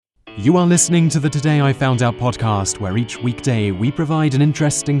You are listening to the Today I Found Out podcast, where each weekday we provide an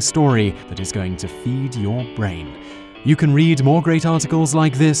interesting story that is going to feed your brain. You can read more great articles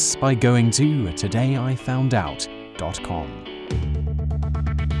like this by going to todayifoundout.com.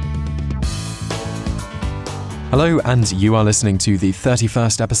 Hello, and you are listening to the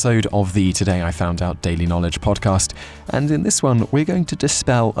 31st episode of the Today I Found Out Daily Knowledge podcast. And in this one, we're going to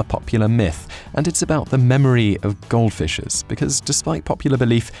dispel a popular myth, and it's about the memory of goldfishes, because despite popular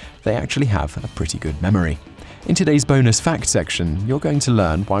belief, they actually have a pretty good memory. In today's bonus fact section, you're going to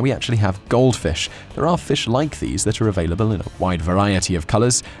learn why we actually have goldfish. There are fish like these that are available in a wide variety of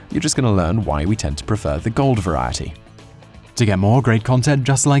colours. You're just going to learn why we tend to prefer the gold variety. To get more great content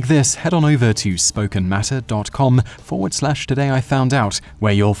just like this, head on over to spokenmatter.com/Today I Found Out,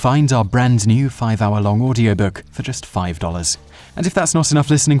 where you'll find our brand new 5-hour-long audiobook for just $5. And if that's not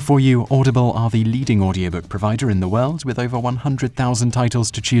enough listening for you, Audible are the leading audiobook provider in the world with over 100,000 titles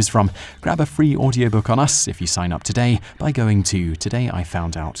to choose from. Grab a free audiobook on us if you sign up today by going to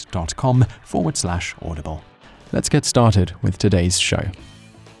todayifoundout.com/Audible. Let's get started with today's show.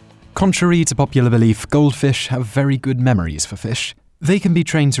 Contrary to popular belief, goldfish have very good memories for fish. They can be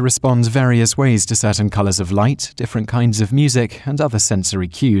trained to respond various ways to certain colours of light, different kinds of music, and other sensory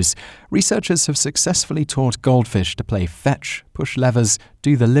cues. Researchers have successfully taught goldfish to play fetch, push levers,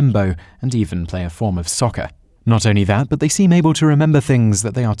 do the limbo, and even play a form of soccer. Not only that, but they seem able to remember things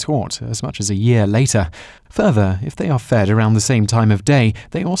that they are taught as much as a year later. Further, if they are fed around the same time of day,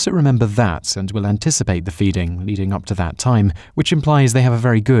 they also remember that and will anticipate the feeding leading up to that time, which implies they have a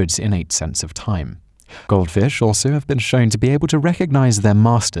very good innate sense of time. Goldfish also have been shown to be able to recognize their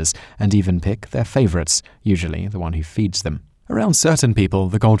masters and even pick their favorites, usually the one who feeds them. Around certain people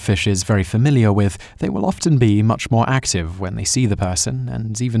the goldfish is very familiar with, they will often be much more active when they see the person,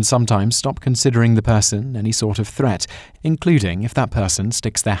 and even sometimes stop considering the person any sort of threat, including if that person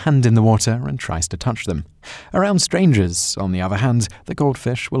sticks their hand in the water and tries to touch them. Around strangers, on the other hand, the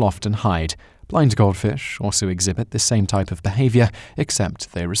goldfish will often hide. Blind goldfish also exhibit the same type of behavior,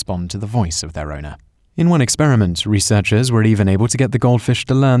 except they respond to the voice of their owner. In one experiment, researchers were even able to get the goldfish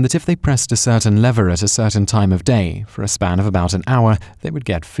to learn that if they pressed a certain lever at a certain time of day, for a span of about an hour, they would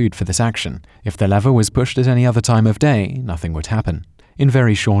get food for this action. If the lever was pushed at any other time of day, nothing would happen. In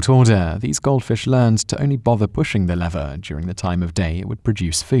very short order, these goldfish learned to only bother pushing the lever during the time of day it would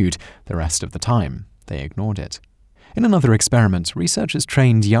produce food. The rest of the time, they ignored it. In another experiment, researchers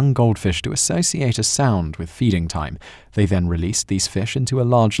trained young goldfish to associate a sound with feeding time. They then released these fish into a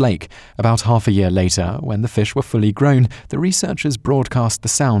large lake. About half a year later, when the fish were fully grown, the researchers broadcast the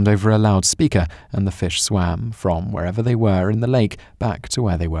sound over a loudspeaker, and the fish swam from wherever they were in the lake back to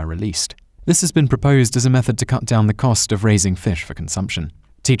where they were released. This has been proposed as a method to cut down the cost of raising fish for consumption.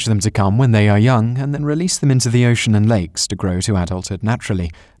 Teach them to come when they are young and then release them into the ocean and lakes to grow to adulthood naturally.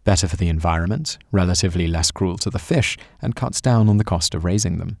 Better for the environment, relatively less cruel to the fish, and cuts down on the cost of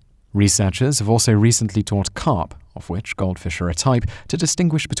raising them. Researchers have also recently taught carp, of which goldfish are a type, to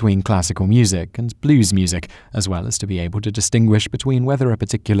distinguish between classical music and blues music, as well as to be able to distinguish between whether a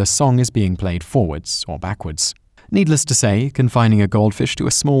particular song is being played forwards or backwards. Needless to say, confining a goldfish to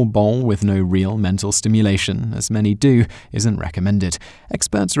a small bowl with no real mental stimulation, as many do, isn't recommended.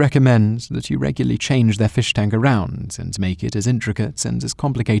 Experts recommend that you regularly change their fish tank around and make it as intricate and as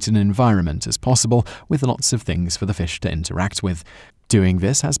complicated an environment as possible, with lots of things for the fish to interact with. Doing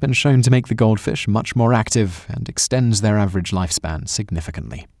this has been shown to make the goldfish much more active and extends their average lifespan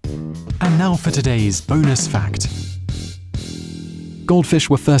significantly. And now for today's bonus fact. Goldfish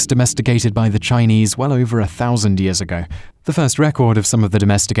were first domesticated by the Chinese well over 1,000 years ago. The first record of some of the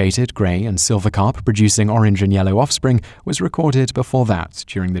domesticated grey and silver carp producing orange and yellow offspring was recorded before that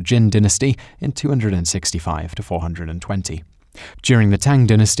during the Jin dynasty in 265 to 420. During the Tang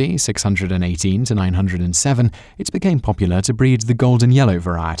dynasty, 618 to 907, it became popular to breed the golden yellow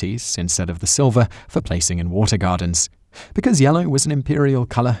varieties instead of the silver for placing in water gardens. Because yellow was an imperial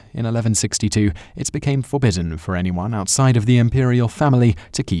colour in 1162, it became forbidden for anyone outside of the imperial family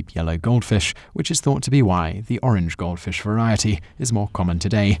to keep yellow goldfish, which is thought to be why the orange goldfish variety is more common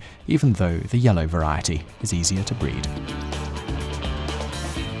today, even though the yellow variety is easier to breed.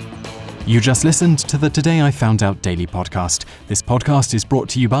 You just listened to the Today I Found Out Daily podcast. This podcast is brought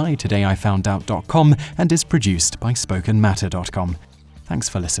to you by todayifoundout.com and is produced by spokenmatter.com. Thanks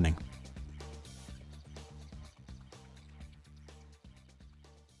for listening.